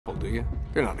Do you?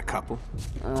 You're not a couple.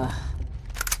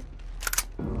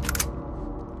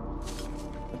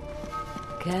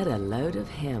 Get a load of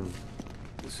him.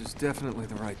 This is definitely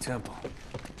the right temple.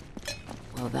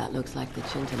 Well, that looks like the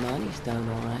Chintamani stone,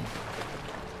 all right.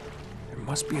 There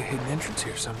must be a hidden entrance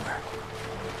here somewhere.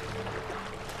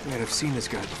 Man, I've seen this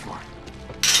guy before.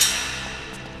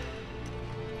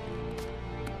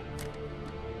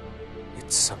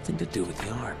 It's something to do with the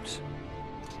arms.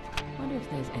 Wonder if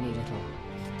there's any little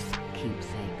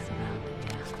keepsakes around it,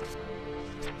 yeah.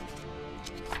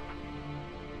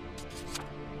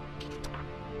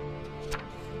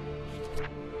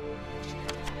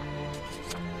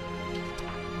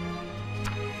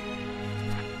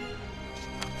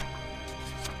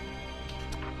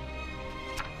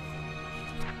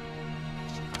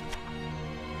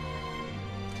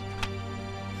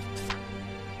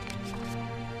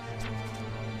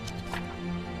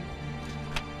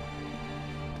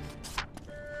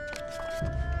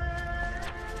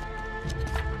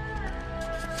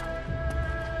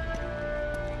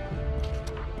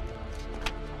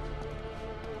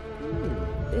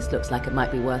 This looks like it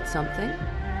might be worth something.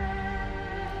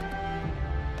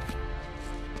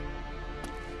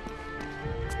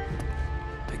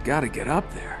 They gotta get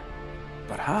up there.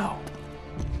 But how?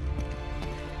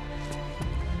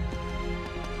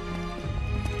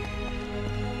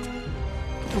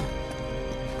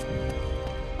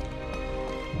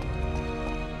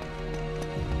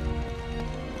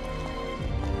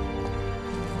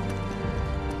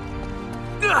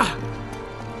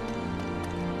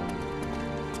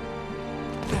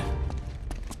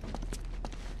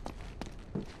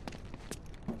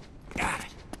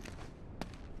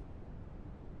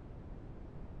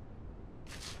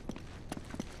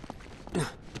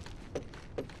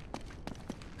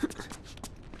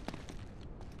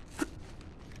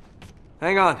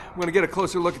 Hang on, I'm gonna get a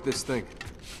closer look at this thing.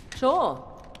 Sure.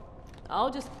 I'll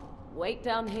just wait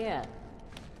down here.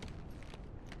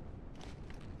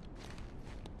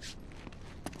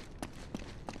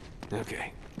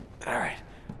 Okay, alright.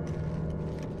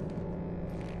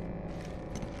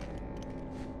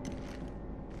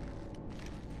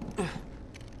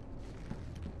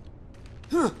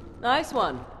 Nice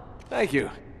one. Thank you.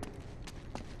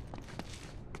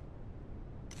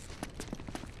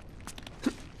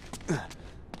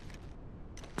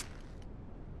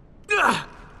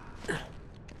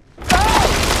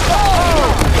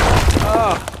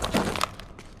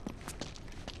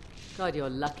 God,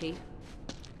 you're lucky.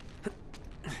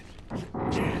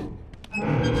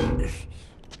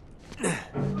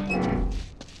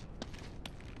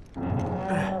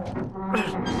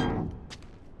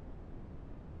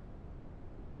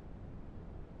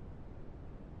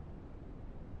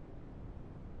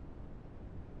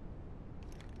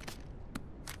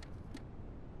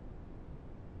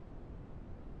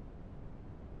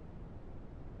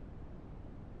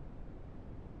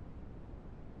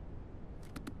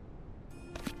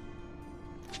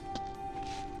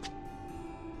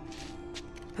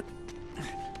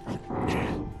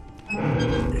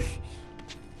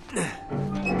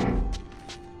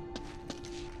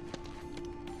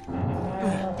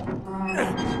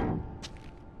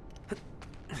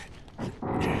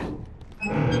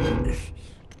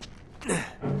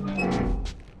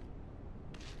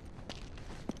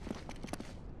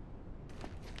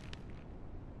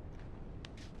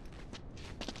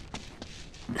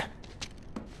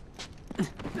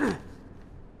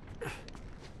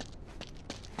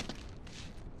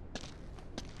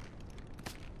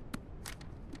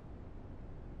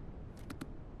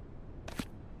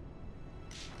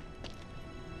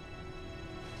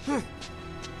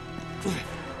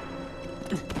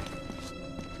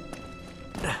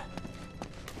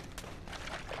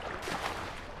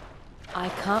 I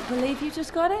can't believe you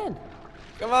just got in.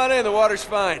 Come on in, the water's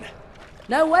fine.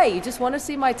 No way, you just want to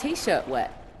see my t-shirt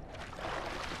wet.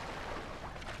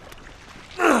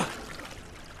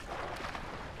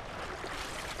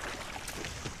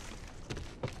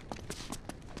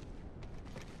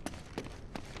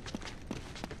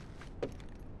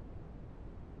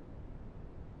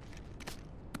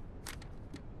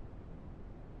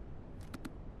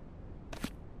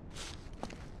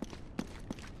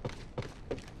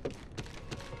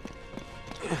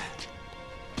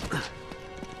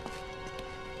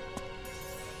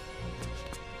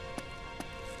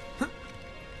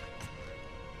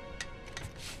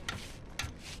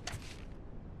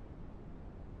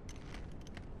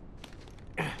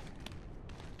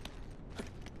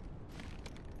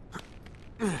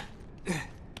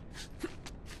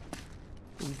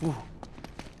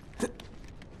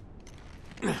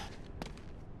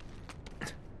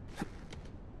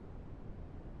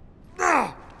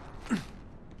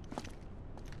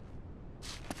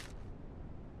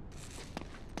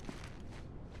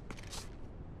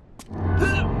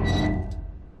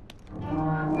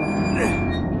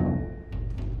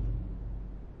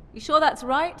 You sure that's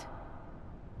right?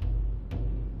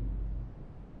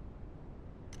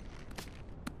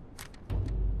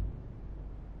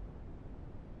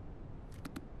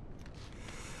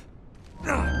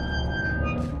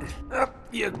 Up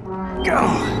you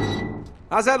go.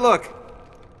 How's that look?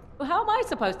 Well, how am I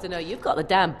supposed to know? You've got the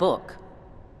damn book.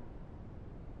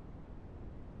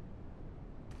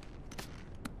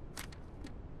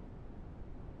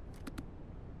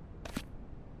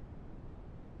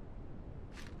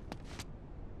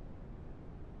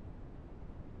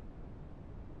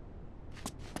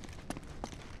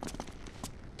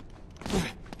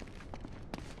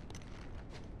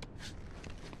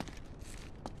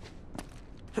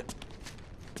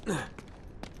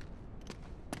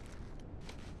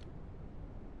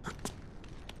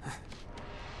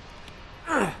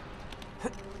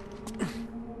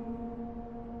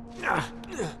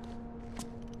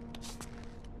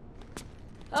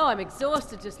 Oh, I'm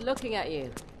exhausted just looking at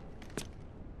you.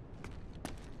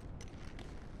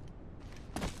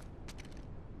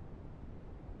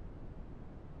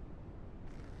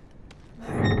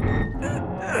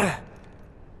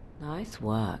 Nice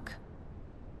work.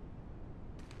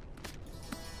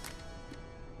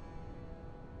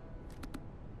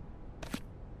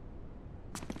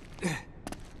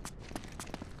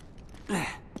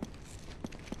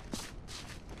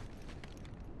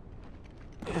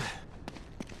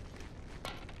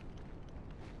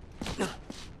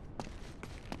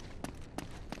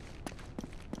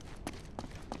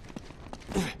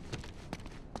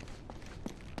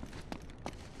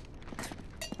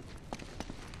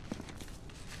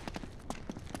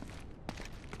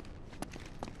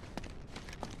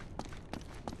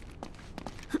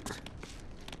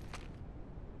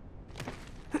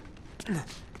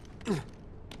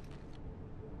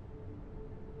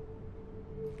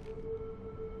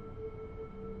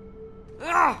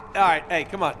 All right, hey,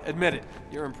 come on, admit it.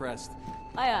 You're impressed.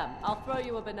 I am. I'll throw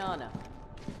you a banana.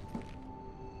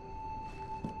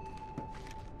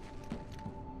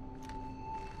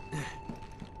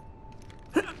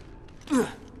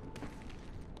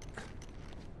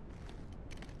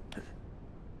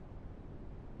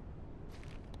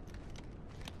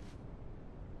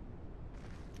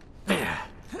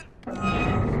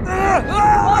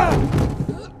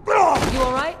 You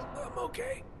all right? I'm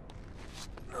okay.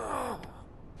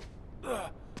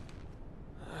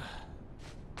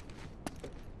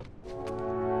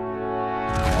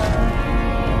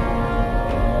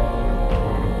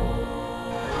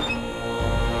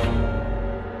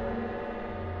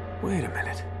 Wait a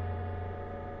minute.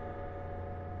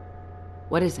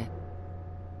 What is it?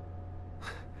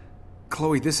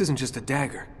 Chloe, this isn't just a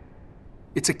dagger.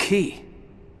 It's a key.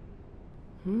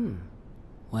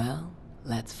 Well,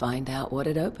 let's find out what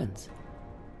it opens.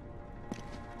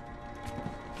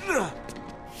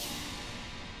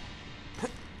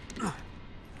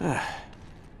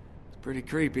 It's pretty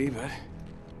creepy, but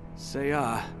say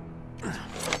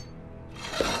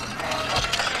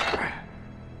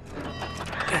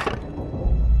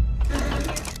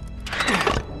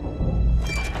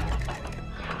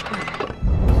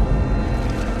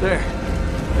There.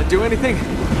 That do anything?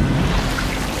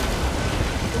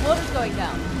 The water's going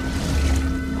down.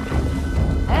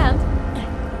 And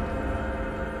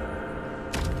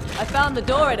I found the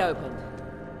door it opened.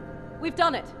 We've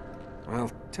done it. Well,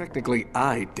 technically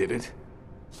I did it.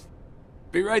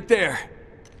 Be right there.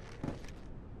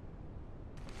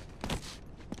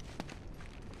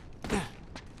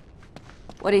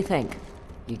 What do you think?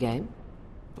 You game?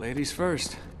 Ladies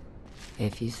first.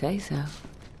 If you say so.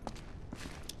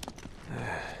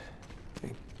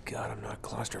 Thank God I'm not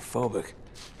claustrophobic.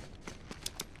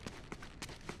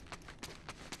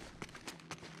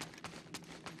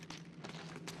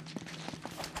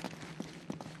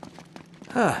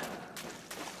 Huh.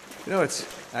 You know, it's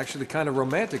actually kind of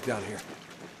romantic down here.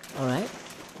 All right.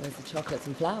 Where's the chocolates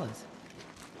and flowers?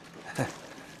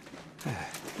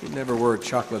 You never were a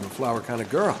chocolate and flower kind of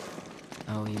girl.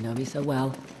 Oh, you know me so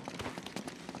well.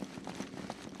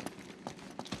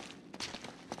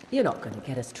 You're not going to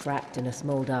get us trapped in a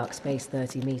small dark space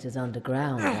 30 meters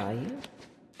underground, are you?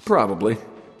 Probably.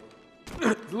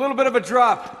 It's a little bit of a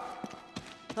drop.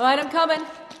 All right, I'm coming.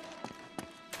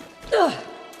 Ugh.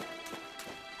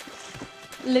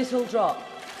 Little drop.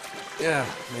 Yeah,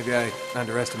 maybe I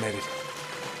underestimated.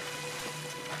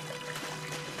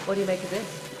 What do you make of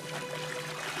this?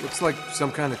 Looks like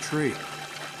some kind of tree.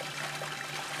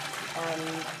 And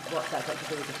what's that got to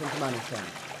do with the Tinker Money thing?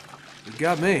 You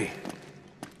got me.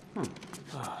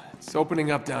 It's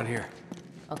opening up down here.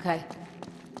 Okay.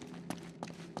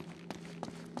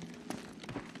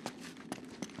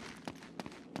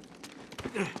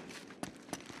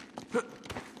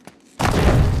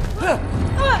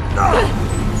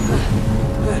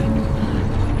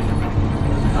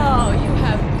 Oh, you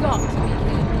have got to be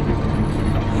kidding.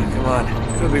 Come on,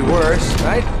 could be worse,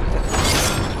 right?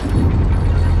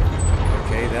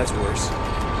 Okay, that's worse.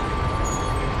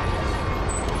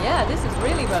 Yeah, this is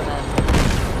really romantic.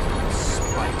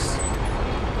 Spikes.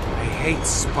 I hate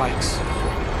spikes.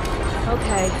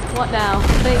 Okay, what now?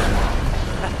 Think.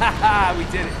 We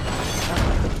did it.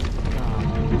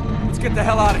 Let's get the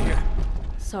hell out of here.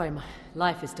 Sorry, my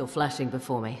life is still flashing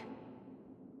before me.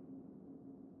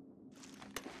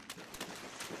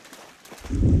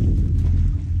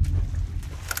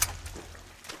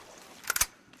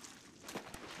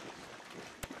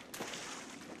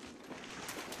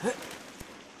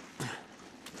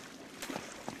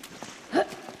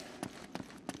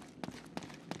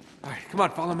 All right, come on,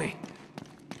 follow me.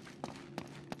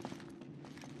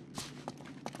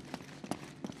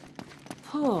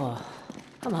 Oh,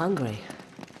 I'm hungry.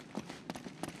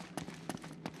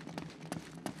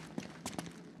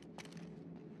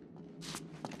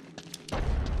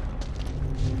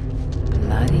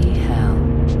 Bloody hell.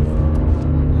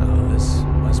 Oh, this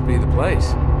must be the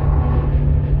place.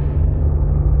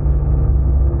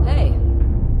 Hey,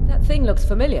 that thing looks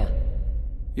familiar.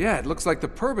 Yeah, it looks like the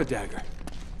Purba dagger.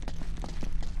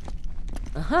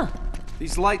 Uh-huh.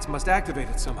 These lights must activate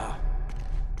it somehow.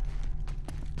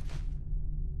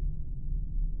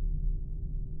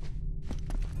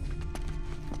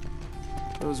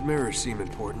 Those mirrors seem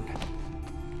important.